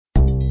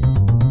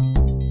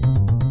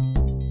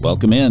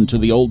Welcome in to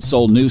the Old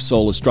Soul, New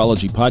Soul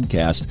Astrology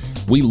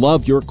Podcast. We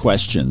love your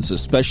questions,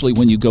 especially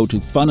when you go to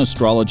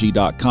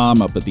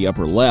funastrology.com. Up at the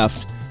upper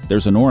left,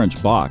 there's an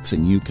orange box,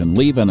 and you can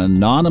leave an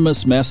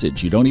anonymous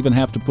message. You don't even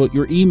have to put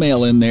your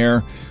email in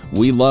there.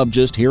 We love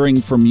just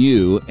hearing from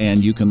you,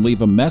 and you can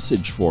leave a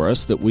message for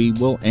us that we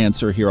will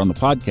answer here on the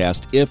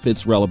podcast if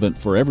it's relevant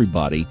for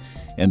everybody.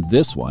 And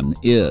this one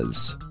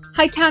is...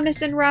 Hi,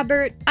 Thomas and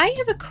Robert. I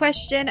have a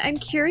question. I'm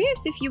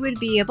curious if you would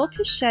be able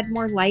to shed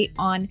more light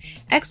on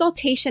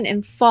exaltation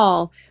and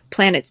fall,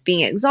 planets being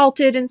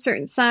exalted in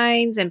certain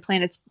signs and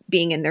planets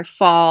being in their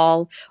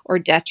fall or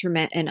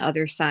detriment in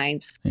other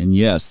signs. And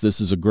yes, this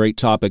is a great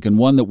topic and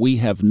one that we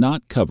have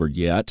not covered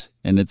yet.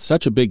 And it's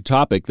such a big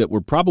topic that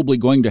we're probably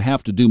going to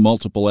have to do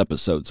multiple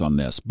episodes on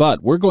this.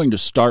 But we're going to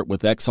start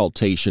with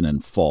exaltation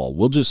and fall.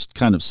 We'll just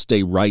kind of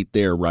stay right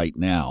there right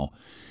now.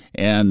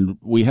 And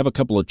we have a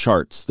couple of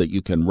charts that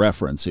you can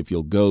reference. If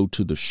you'll go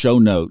to the show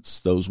notes,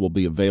 those will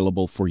be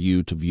available for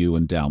you to view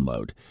and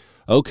download.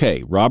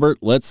 Okay, Robert,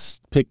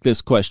 let's pick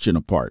this question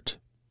apart.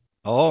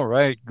 All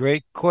right,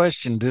 great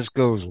question. This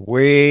goes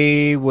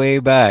way, way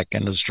back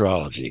in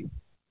astrology.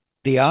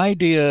 The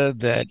idea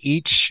that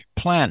each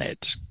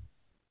planet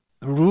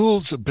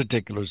rules a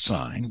particular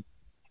sign,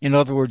 in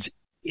other words,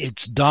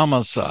 its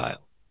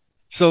domicile.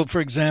 So,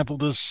 for example,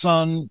 the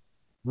sun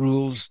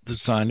rules the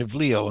sign of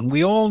Leo. And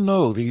we all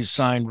know these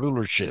sign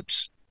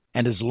rulerships.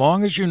 And as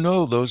long as you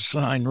know those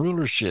sign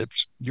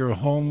rulerships, you're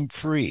home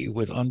free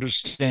with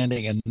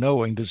understanding and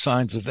knowing the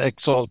signs of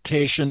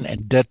exaltation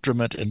and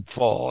detriment and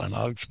fall. And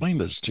I'll explain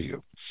this to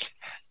you.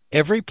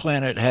 Every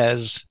planet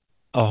has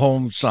a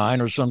home sign,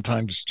 or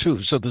sometimes two.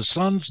 So the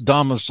sun's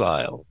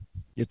domicile,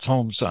 its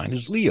home sign,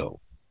 is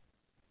Leo.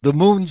 The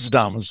moon's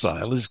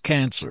domicile is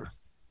Cancer.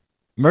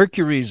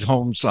 Mercury's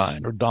home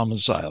sign or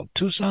domicile,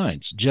 two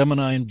signs,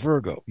 Gemini and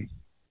Virgo.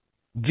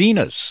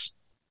 Venus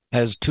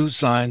has two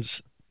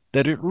signs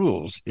that it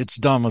rules, its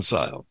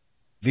domicile.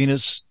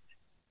 Venus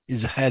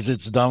has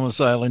its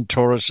domicile in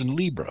Taurus and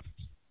Libra.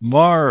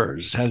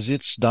 Mars has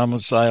its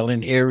domicile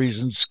in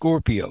Aries and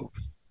Scorpio.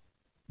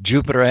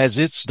 Jupiter has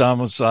its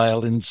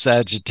domicile in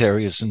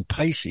Sagittarius and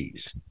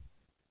Pisces.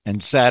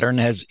 And Saturn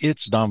has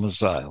its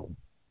domicile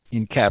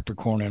in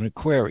Capricorn and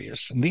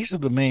Aquarius. And these are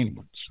the main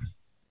ones.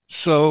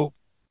 So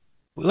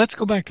let's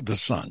go back to the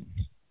sun.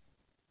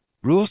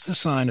 Rules the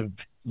sign of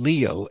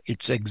Leo.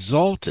 It's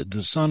exalted.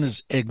 The sun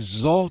is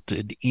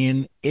exalted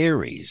in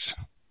Aries.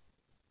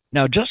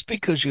 Now, just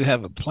because you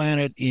have a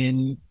planet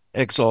in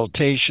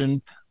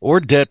exaltation or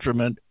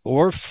detriment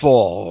or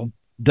fall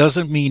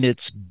doesn't mean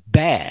it's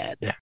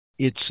bad.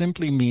 It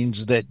simply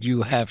means that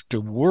you have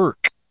to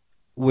work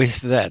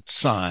with that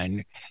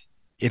sign,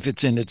 if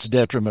it's in its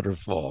detriment or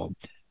fall,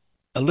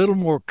 a little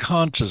more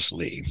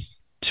consciously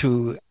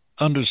to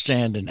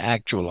understand and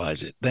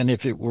actualize it than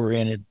if it were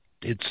in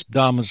its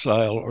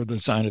domicile or the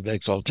sign of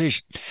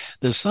exaltation.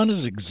 The sun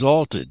is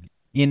exalted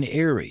in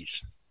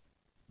Aries,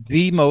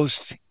 the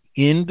most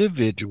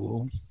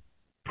individual,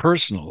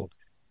 personal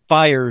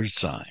fire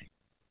sign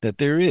that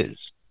there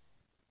is.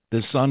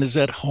 The sun is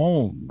at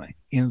home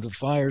in the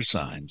fire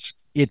signs.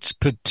 It's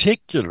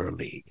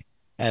particularly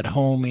at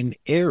home in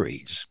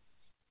Aries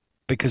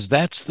because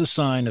that's the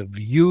sign of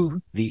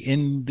you, the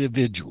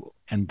individual.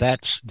 And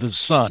that's the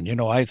sun. You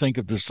know, I think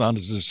of the sun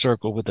as a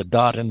circle with a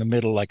dot in the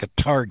middle, like a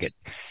target,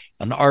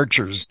 an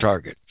archer's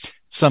target,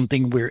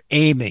 something we're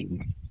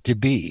aiming to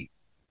be.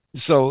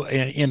 So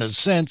in a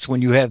sense,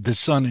 when you have the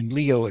sun in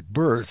Leo at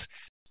birth,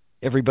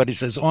 everybody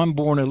says, oh, I'm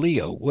born a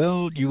Leo.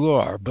 Well, you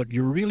are, but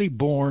you're really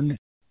born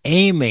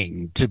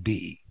aiming to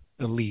be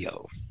a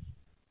Leo.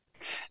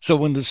 So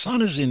when the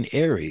sun is in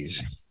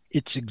Aries,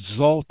 it's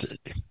exalted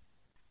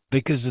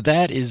because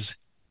that is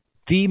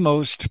the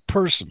most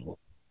personal,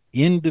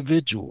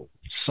 individual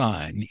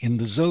sign in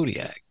the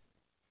zodiac.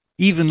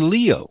 Even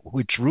Leo,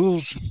 which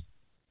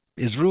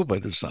is ruled by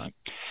the sun,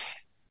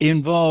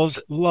 involves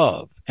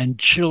love and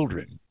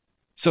children.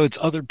 So it's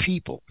other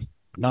people,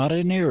 not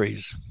in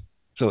Aries.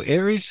 So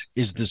Aries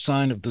is the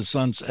sign of the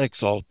sun's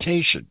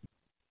exaltation.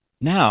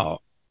 Now,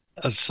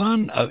 a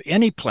sun of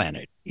any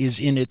planet is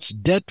in its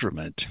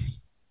detriment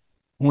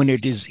when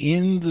it is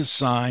in the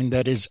sign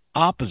that is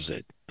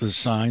opposite the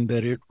sign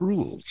that it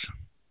rules.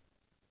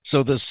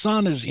 So the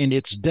sun is in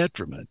its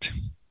detriment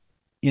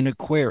in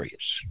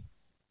Aquarius,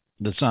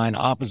 the sign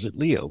opposite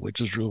Leo, which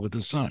is ruled with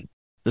the sun.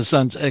 The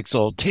sun's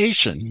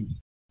exaltation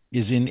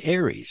is in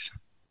Aries.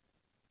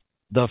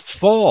 The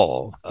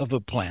fall of a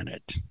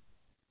planet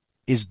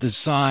is the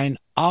sign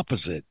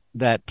opposite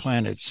that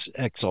planet's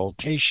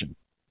exaltation.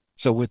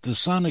 So with the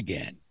sun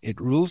again,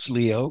 it rules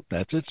Leo,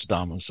 that's its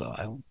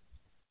domicile.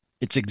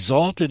 It's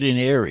exalted in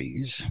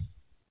Aries.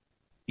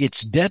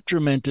 It's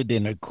detrimented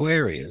in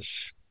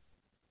Aquarius,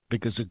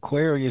 because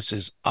Aquarius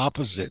is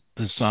opposite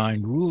the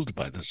sign ruled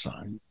by the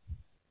sun.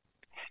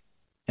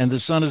 And the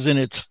sun is in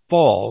its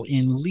fall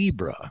in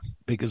Libra,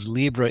 because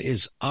Libra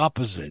is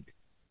opposite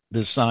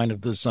the sign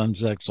of the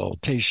sun's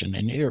exaltation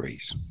in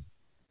Aries.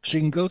 So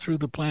you can go through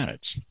the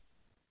planets.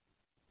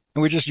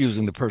 And we're just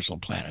using the personal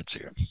planets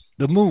here.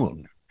 The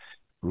moon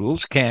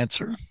rules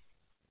Cancer.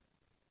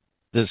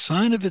 The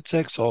sign of its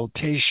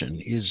exaltation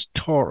is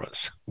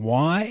Taurus.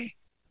 Why?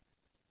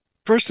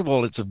 First of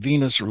all, it's a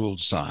Venus-ruled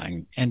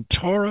sign, and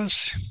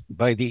Taurus,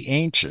 by the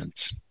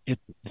ancients,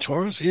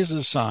 Taurus is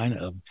a sign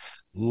of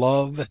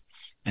love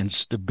and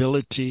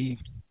stability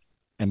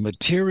and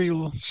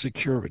material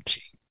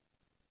security.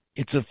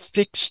 It's a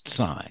fixed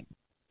sign.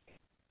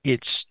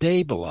 It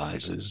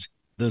stabilizes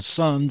the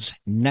sun's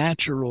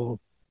natural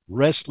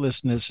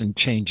restlessness and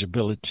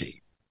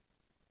changeability.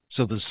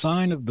 So the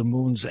sign of the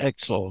moon's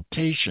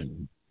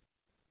exaltation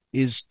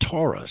is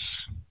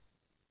Taurus,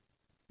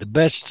 the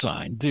best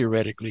sign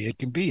theoretically it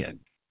can be in.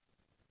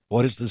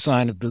 What is the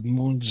sign of the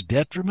moon's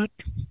detriment?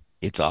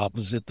 It's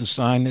opposite the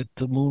sign that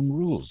the moon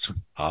rules,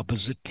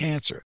 opposite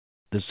Cancer.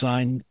 The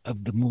sign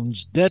of the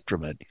moon's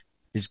detriment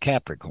is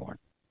Capricorn.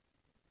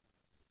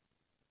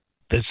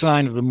 The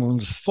sign of the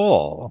moon's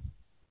fall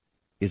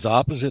is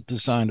opposite the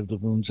sign of the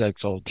moon's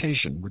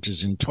exaltation, which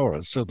is in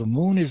Taurus. So the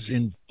moon is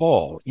in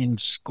fall in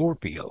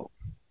Scorpio.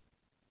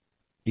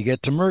 You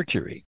get to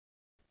Mercury.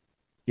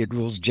 It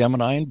rules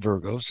Gemini and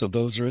Virgo, so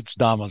those are its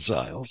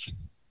domiciles.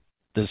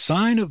 The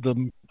sign of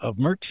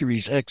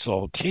Mercury's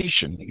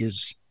exaltation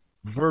is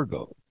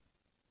Virgo.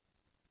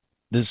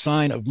 The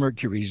sign of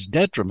Mercury's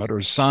detriment,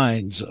 or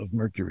signs of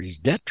Mercury's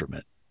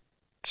detriment,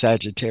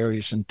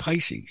 Sagittarius and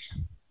Pisces.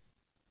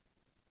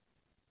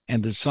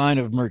 And the sign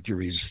of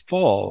Mercury's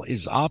fall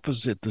is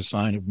opposite the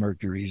sign of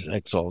Mercury's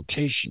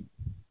exaltation.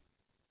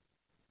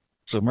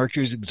 So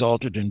Mercury's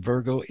exalted in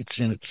Virgo, it's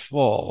in its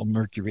fall,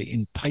 Mercury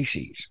in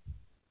Pisces,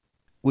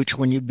 which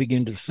when you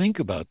begin to think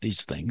about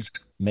these things,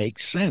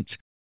 makes sense.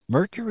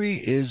 Mercury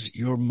is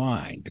your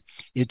mind.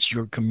 It's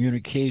your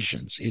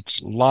communications.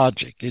 It's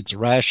logic. It's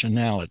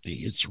rationality.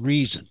 It's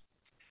reason.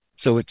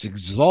 So it's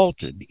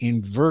exalted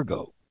in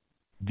Virgo,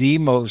 the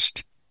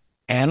most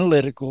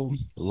analytical,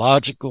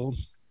 logical,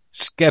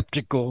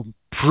 skeptical,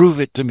 prove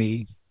it to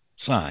me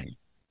sign.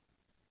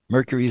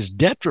 Mercury is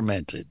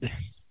detrimented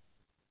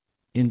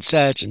in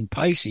Sag and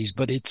Pisces,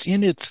 but it's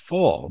in its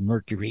fall,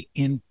 Mercury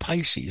in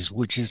Pisces,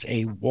 which is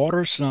a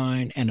water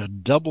sign and a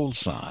double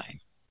sign.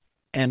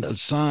 And a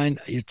sign,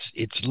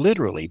 it's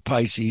literally,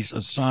 Pisces, a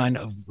sign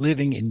of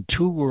living in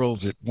two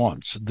worlds at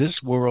once,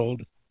 this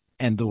world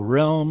and the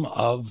realm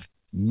of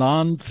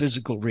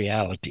non-physical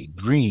reality,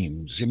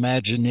 dreams,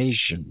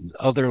 imagination,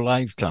 other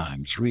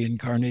lifetimes,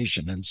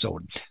 reincarnation, and so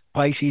on.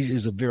 Pisces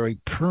is a very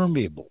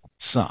permeable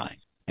sign.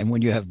 And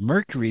when you have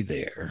Mercury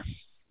there,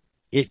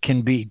 it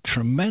can be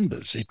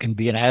tremendous. It can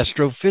be an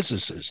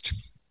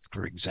astrophysicist,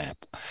 for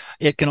example.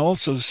 It can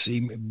also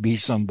be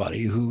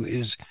somebody who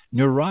is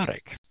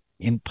neurotic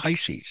in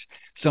Pisces,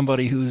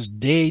 somebody who's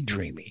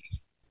daydreaming,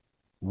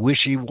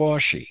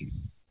 wishy-washy,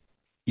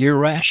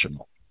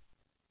 irrational.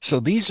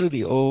 So these are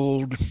the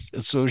old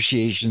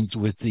associations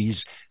with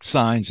these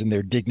signs and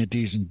their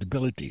dignities and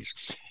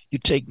debilities. You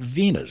take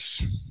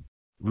Venus,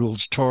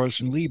 rules Taurus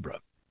and Libra.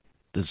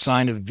 The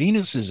sign of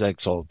Venus's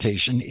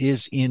exaltation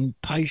is in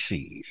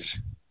Pisces,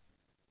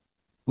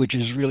 which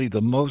is really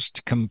the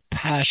most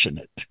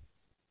compassionate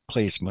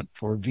placement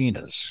for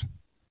Venus.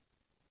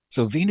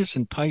 So Venus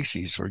in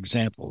Pisces, for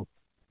example,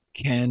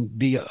 can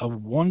be a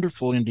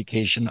wonderful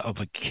indication of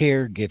a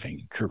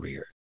caregiving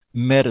career,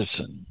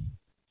 medicine,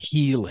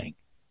 healing,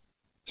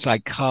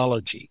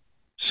 psychology,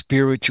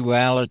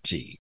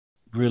 spirituality,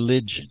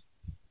 religion,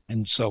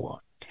 and so on.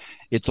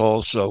 It's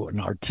also an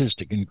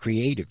artistic and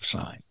creative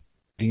sign.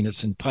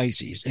 Venus in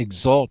Pisces,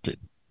 exalted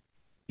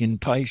in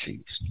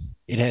Pisces.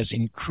 It has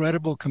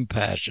incredible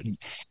compassion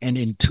and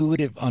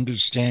intuitive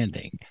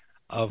understanding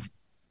of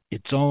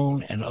its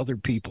own and other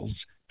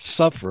people's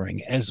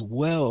suffering, as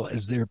well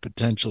as their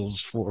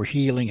potentials for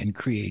healing and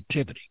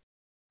creativity.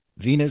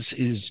 Venus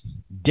is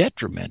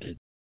detrimented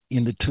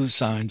in the two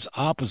signs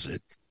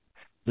opposite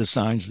the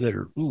signs that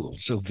are ruled.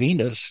 So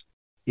Venus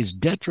is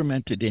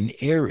detrimented in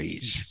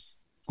Aries,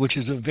 which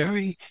is a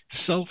very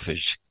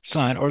selfish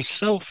sign or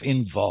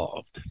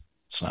self-involved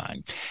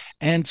sign,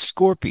 and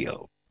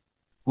Scorpio,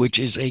 which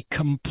is a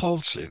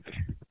compulsive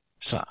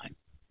sign.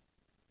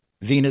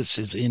 Venus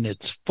is in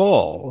its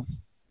fall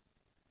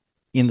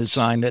in the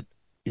sign that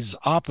is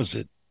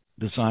opposite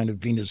the sign of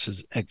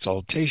Venus's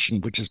exaltation,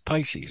 which is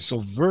Pisces. So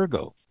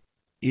Virgo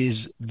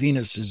is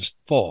Venus's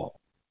fall.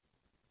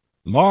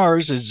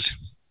 Mars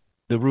is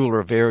the ruler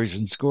of Aries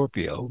and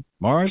Scorpio.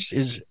 Mars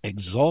is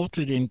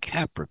exalted in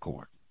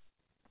Capricorn,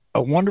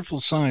 a wonderful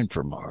sign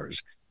for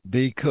Mars,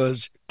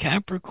 because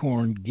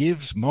Capricorn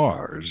gives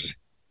Mars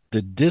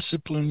the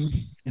discipline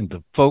and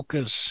the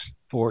focus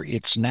for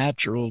its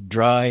natural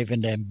drive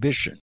and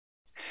ambition.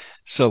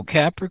 So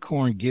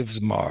Capricorn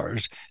gives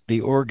Mars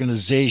the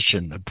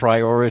organization, the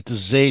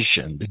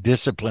prioritization, the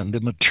discipline,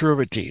 the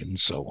maturity, and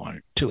so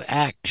on, to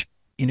act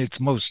in its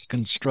most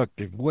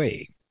constructive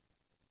way.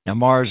 Now,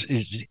 Mars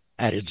is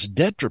at its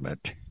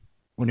detriment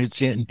when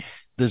it's in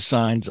the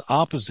signs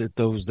opposite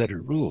those that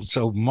are ruled.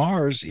 So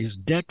Mars is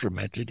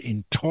detrimented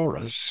in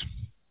Taurus,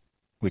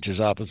 which is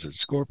opposite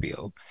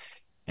Scorpio,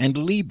 and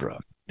Libra.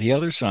 The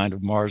other sign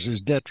of Mars is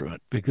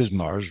detriment because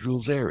Mars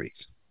rules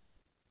Aries.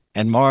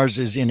 And Mars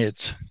is in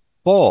its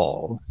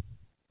fall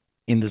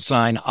in the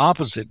sign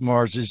opposite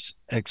Mars's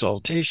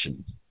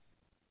exaltation.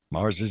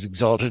 Mars is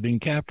exalted in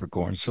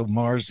Capricorn, so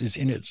Mars is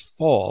in its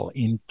fall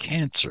in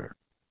Cancer,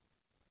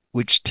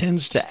 which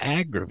tends to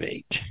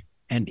aggravate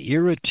and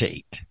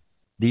irritate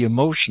the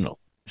emotional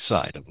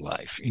side of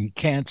life in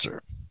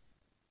Cancer.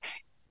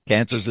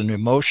 Cancer is an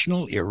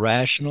emotional,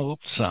 irrational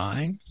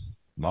sign.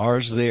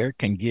 Mars there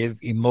can give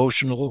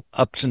emotional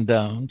ups and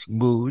downs,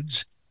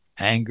 moods,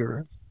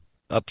 anger,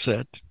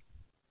 upset,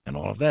 and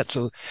all of that.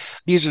 So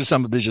these are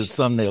some of the just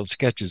thumbnail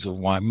sketches of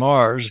why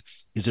Mars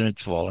is in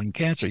its fall in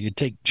Cancer. You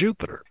take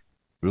Jupiter,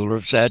 ruler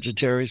of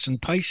Sagittarius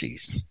and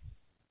Pisces.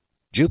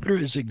 Jupiter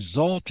is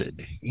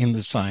exalted in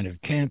the sign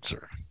of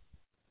Cancer,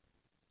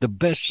 the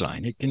best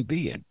sign it can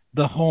be in,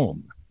 the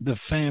home, the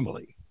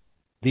family,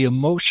 the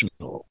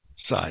emotional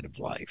side of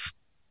life,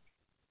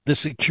 the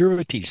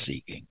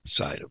security-seeking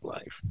side of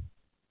life.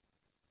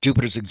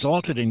 Jupiter's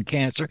exalted in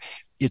Cancer.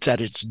 It's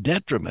at its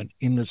detriment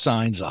in the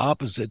signs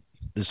opposite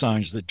the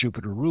signs that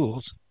Jupiter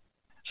rules.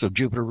 So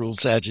Jupiter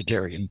rules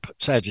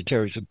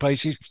Sagittarius and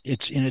Pisces.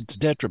 It's in its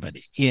detriment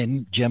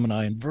in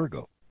Gemini and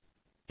Virgo.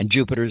 And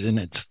Jupiter's in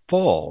its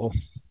fall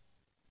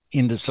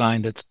in the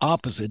sign that's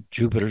opposite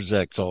Jupiter's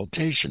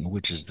exaltation,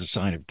 which is the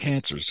sign of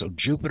Cancer. So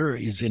Jupiter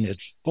is in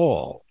its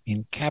fall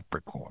in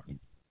Capricorn,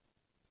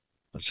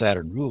 a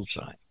Saturn ruled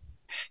sign.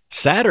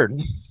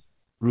 Saturn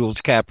rules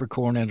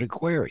Capricorn and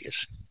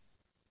Aquarius.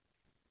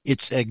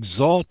 It's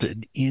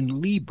exalted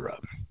in Libra.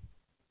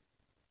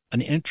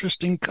 An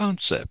interesting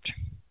concept,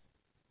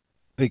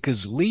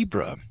 because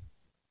Libra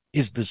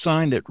is the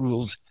sign that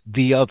rules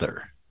the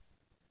other.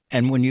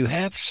 And when you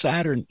have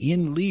Saturn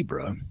in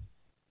Libra,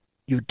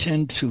 you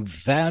tend to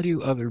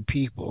value other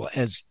people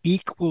as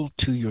equal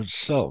to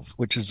yourself,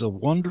 which is a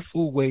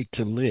wonderful way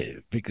to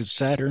live because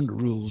Saturn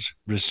rules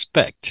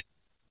respect,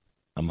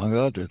 among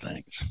other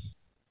things.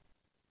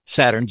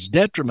 Saturn's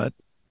detriment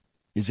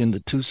is in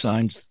the two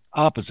signs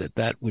opposite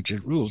that which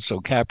it rules.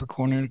 So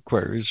Capricorn and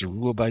Aquarius are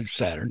ruled by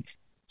Saturn.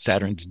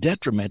 Saturn's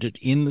detrimented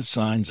in the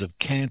signs of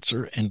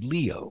Cancer and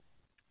Leo.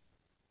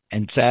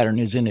 And Saturn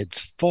is in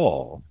its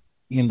fall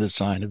in the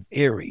sign of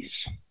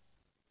Aries,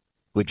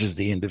 which is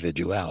the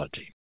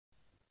individuality.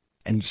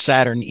 And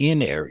Saturn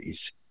in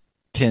Aries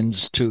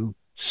tends to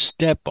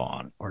step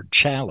on or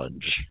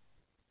challenge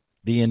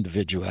the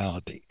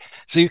individuality.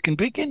 So you can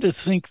begin to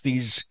think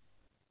these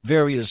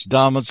various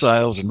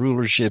domiciles and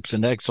rulerships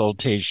and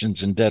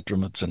exaltations and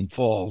detriments and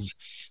falls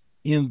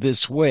in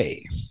this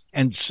way.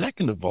 And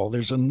second of all,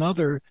 there's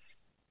another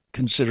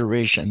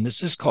consideration.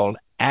 This is called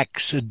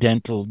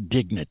accidental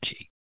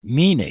dignity,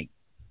 meaning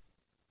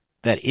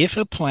that if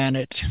a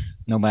planet,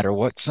 no matter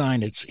what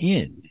sign it's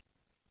in,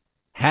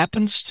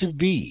 happens to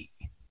be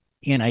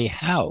in a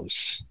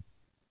house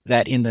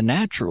that in the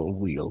natural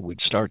wheel,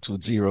 which starts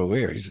with 0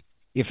 Aries,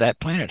 if that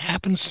planet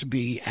happens to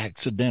be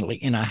accidentally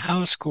in a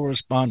house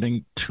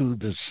corresponding to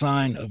the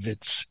sign of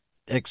its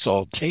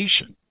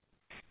exaltation,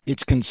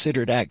 it's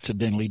considered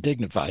accidentally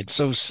dignified.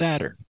 So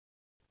Saturn,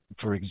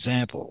 for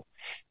example,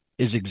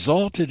 is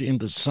exalted in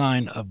the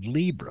sign of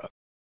Libra,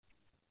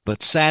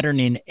 but Saturn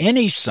in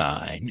any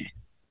sign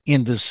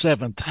in the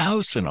 7th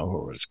house in a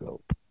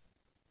horoscope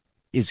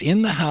is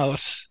in the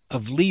house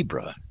of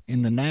Libra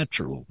in the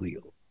natural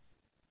wheel.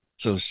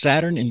 So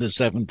Saturn in the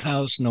 7th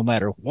house, no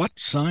matter what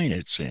sign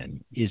it's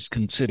in, is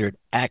considered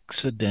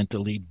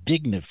accidentally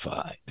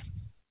dignified.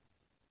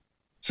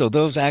 So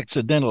those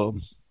accidental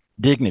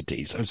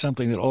dignities are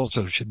something that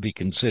also should be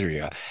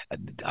considered.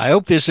 I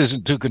hope this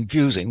isn't too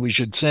confusing. We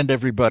should send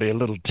everybody a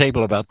little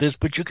table about this,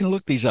 but you can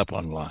look these up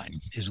online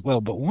as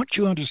well. But once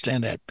you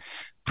understand that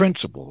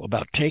principle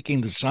about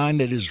taking the sign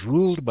that is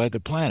ruled by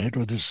the planet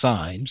or the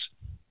signs,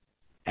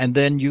 and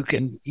then you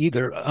can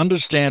either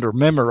understand or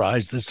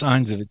memorize the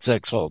signs of its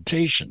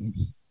exaltation,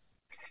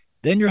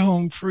 then you're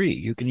home free.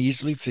 You can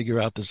easily figure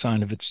out the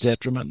sign of its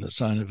detriment and the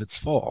sign of its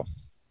fall.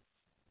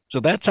 So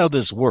that's how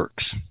this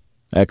works.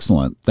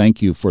 Excellent.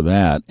 Thank you for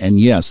that. And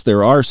yes,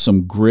 there are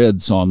some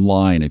grids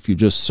online. If you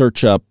just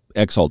search up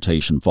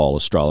Exaltation Fall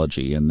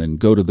Astrology and then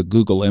go to the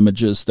Google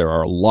Images, there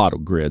are a lot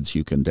of grids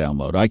you can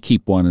download. I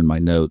keep one in my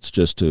notes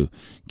just to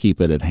keep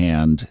it at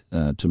hand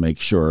to make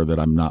sure that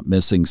I'm not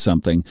missing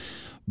something.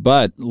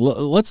 But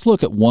let's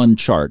look at one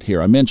chart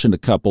here. I mentioned a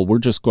couple. We're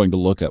just going to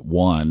look at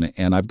one.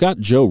 And I've got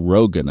Joe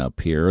Rogan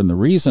up here. And the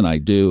reason I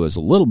do is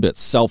a little bit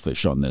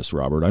selfish on this,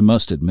 Robert, I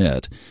must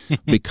admit,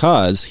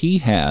 because he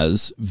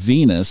has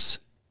Venus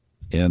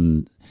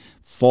in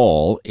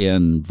fall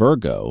in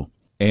Virgo,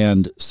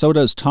 and so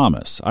does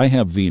Thomas. I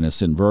have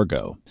Venus in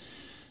Virgo.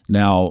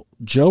 Now,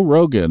 Joe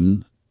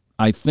Rogan,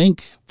 I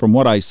think from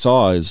what I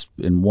saw, is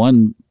in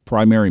one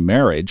primary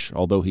marriage,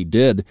 although he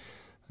did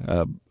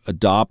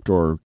adopt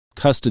or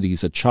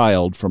custodies a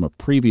child from a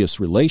previous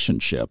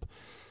relationship.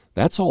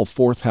 That's all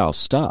 4th house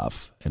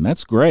stuff, and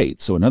that's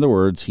great. So in other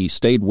words, he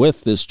stayed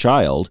with this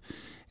child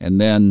and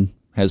then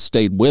has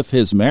stayed with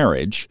his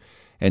marriage,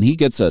 and he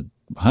gets a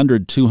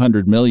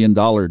 $200 million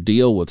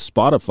deal with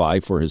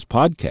Spotify for his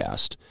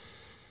podcast.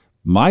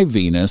 My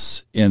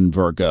Venus in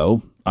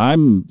Virgo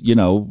I'm,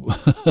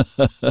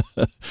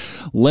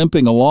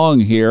 limping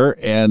along here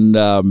and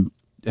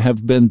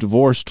have been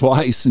divorced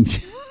twice.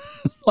 And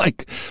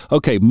like,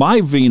 okay,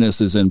 my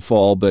Venus is in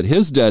fall, but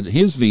his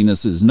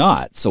Venus is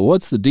not. So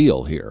what's the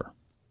deal here?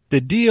 The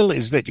deal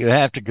is that you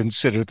have to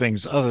consider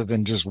things other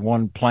than just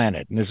one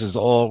planet, and this is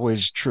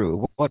always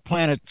true. What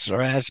planets are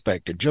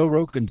aspected? Joe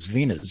Rogan's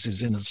Venus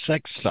is in a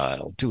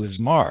sextile to his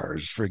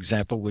Mars, for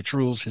example, which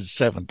rules his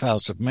seventh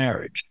house of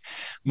marriage.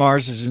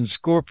 Mars is in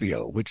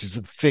Scorpio, which is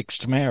a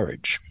fixed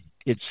marriage.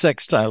 It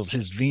sextiles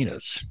his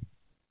Venus.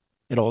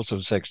 It also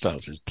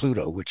sextiles his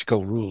Pluto, which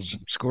co-rules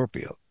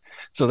Scorpio.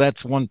 So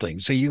that's one thing.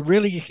 So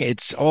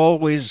it's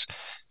always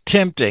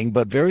tempting,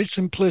 but very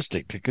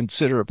simplistic to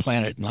consider a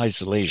planet in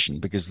isolation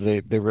because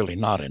they're really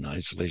not in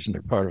isolation.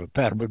 They're part of a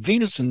pattern. But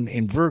Venus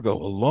in Virgo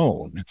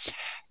alone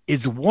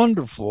is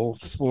wonderful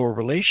for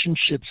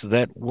relationships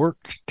that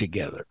work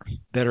together,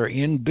 that are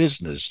in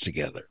business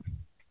together.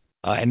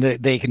 And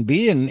they can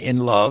be in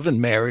love and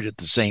married at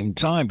the same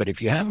time. But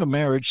if you have a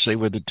marriage, say,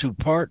 with the two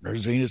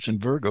partners, Venus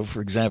and Virgo,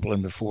 for example,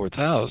 in the fourth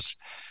house,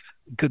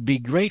 could be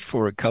great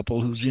for a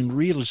couple who's in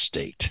real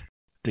estate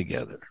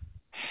together.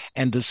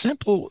 And the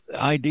simple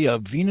idea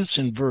of Venus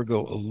in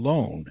Virgo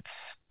alone,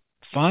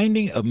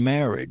 finding a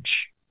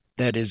marriage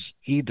that is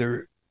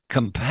either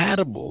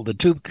compatible, the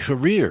two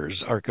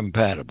careers are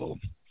compatible,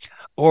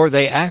 or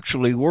they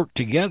actually work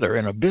together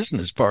in a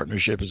business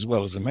partnership as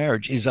well as a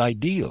marriage, is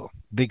ideal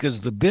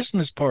because the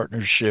business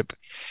partnership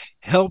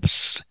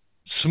helps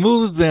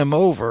smooth them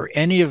over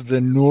any of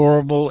the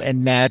normal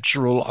and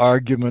natural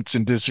arguments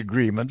and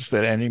disagreements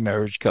that any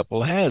marriage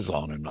couple has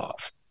on and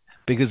off.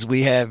 Because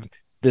we have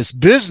this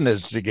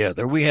business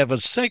together, we have a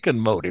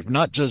second motive,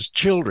 not just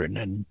children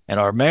and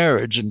our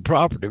marriage and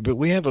property, but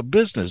we have a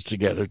business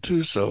together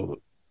too. So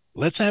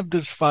let's have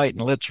this fight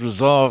and let's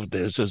resolve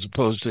this as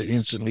opposed to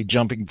instantly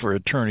jumping for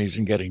attorneys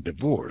and getting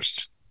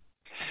divorced.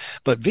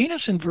 But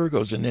Venus in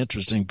Virgo is an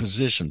interesting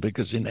position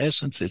because in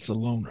essence, it's a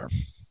loner.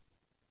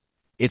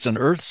 It's an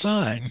earth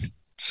sign,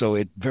 so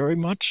it very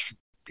much,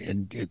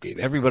 and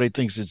everybody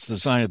thinks it's the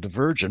sign of the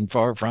Virgin.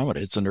 Far from it.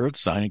 It's an earth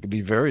sign. It can be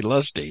very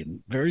lusty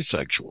and very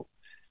sexual.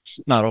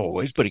 Not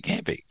always, but it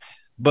can be.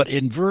 But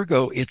in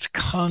Virgo, it's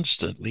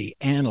constantly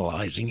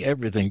analyzing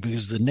everything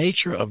because the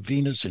nature of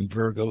Venus in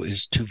Virgo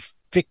is to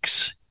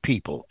fix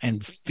people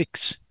and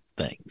fix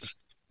things.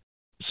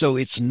 So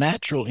its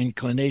natural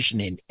inclination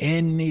in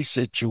any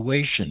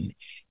situation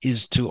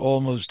is to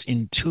almost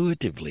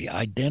intuitively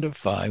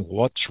identify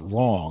what's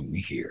wrong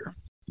here,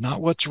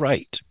 not what's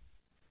right,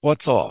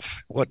 what's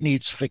off, what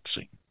needs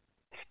fixing.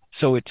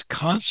 So it's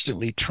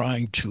constantly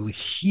trying to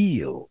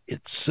heal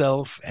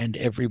itself and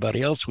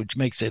everybody else, which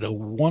makes it a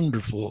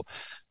wonderful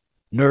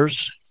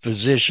nurse,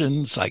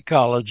 physician,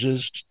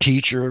 psychologist,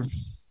 teacher,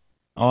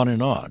 on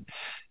and on.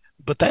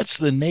 But that's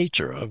the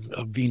nature of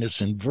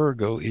Venus in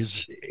Virgo.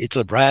 It's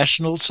a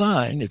rational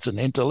sign. It's an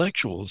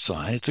intellectual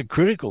sign. It's a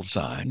critical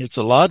sign. It's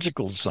a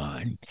logical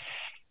sign.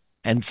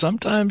 And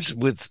sometimes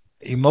with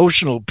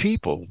emotional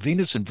people,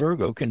 Venus in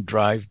Virgo can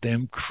drive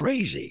them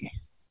crazy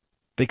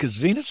because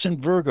Venus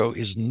in Virgo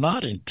is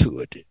not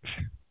intuitive.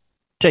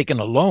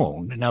 Taken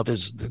alone, now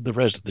there's the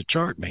rest of the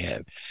chart may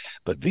have,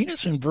 but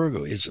Venus in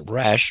Virgo is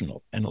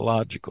rational and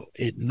logical.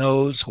 It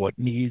knows what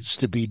needs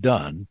to be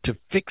done to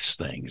fix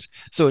things.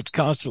 So it's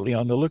constantly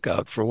on the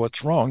lookout for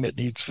what's wrong that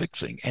needs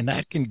fixing. And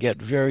that can get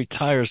very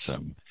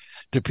tiresome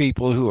to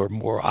people who are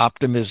more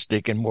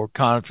optimistic and more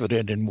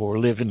confident and more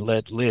live and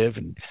let live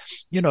and,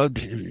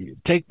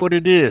 take what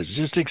it is,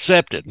 just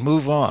accept it,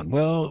 move on.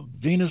 Well,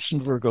 Venus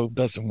in Virgo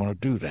doesn't want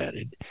to do that.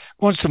 It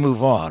wants to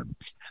move on,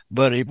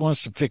 but it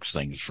wants to fix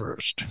things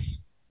first.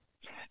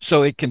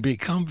 So it can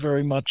become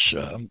very much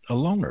a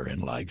loner in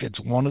life. It's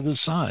one of the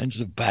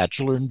signs of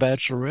bachelor and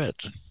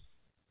bachelorette.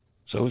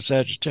 So is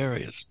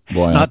Sagittarius.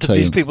 Boy, not that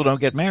these people don't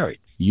get married.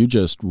 You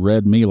just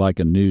read me like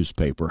a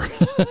newspaper.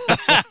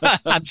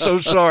 I'm so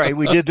sorry.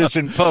 We did this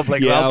in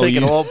public. Yeah, I'll take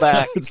it all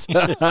back.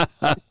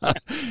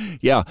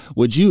 Yeah.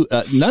 Would you?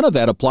 None of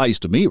that applies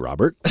to me,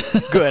 Robert.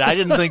 Good. I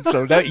didn't think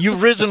so.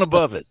 You've risen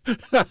above it.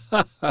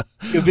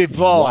 You've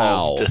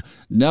evolved. Wow.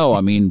 No,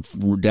 I mean,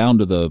 we're down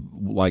to the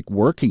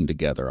working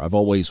together. I've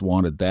always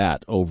wanted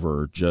that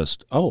over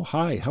just, oh,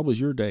 hi, how was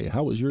your day?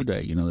 How was your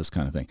day? This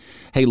kind of thing.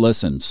 Hey,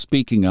 listen,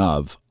 speaking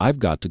of, I've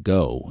got to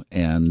go.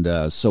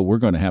 And so we're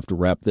going to have to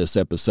wrap this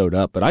episode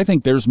up. But I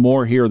think there's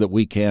more here that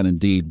we can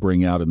indeed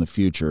bring out in the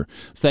future.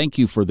 Thank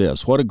you for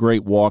this. What a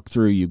great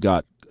walkthrough. You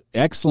got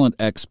excellent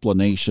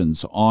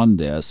explanations on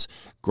this.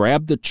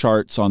 Grab the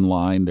charts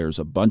online. There's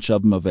a bunch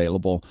of them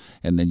available,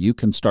 and then you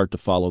can start to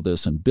follow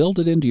this and build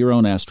it into your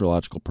own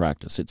astrological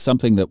practice. It's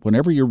something that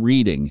whenever you're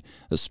reading,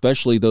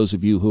 especially those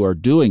of you who are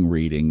doing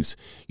readings,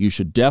 you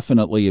should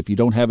definitely, if you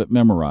don't have it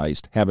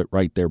memorized, have it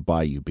right there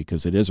by you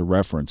because it is a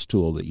reference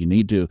tool that you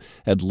need to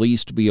at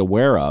least be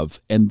aware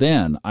of. And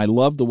then, I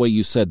love the way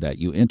you said that.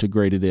 You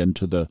integrate it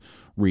into the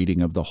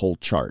reading of the whole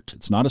chart.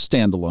 It's not a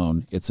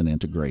standalone, it's an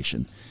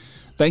integration.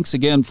 Thanks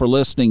again for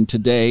listening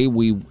today.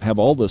 We have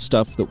all the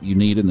stuff that you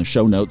need in the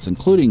show notes,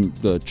 including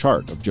the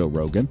chart of Joe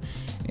Rogan.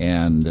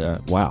 And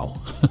wow,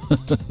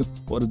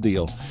 what a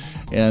deal.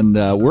 And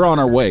we're on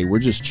our way. We're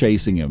just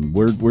chasing him.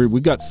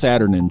 We got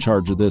Saturn in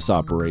charge of this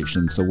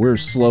operation, so we're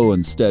slow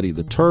and steady.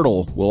 The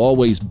turtle will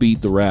always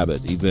beat the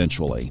rabbit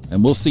eventually.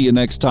 And we'll see you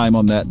next time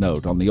on that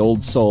note on the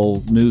Old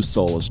Soul, New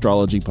Soul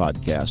Astrology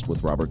Podcast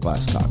with Robert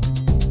Glasscock.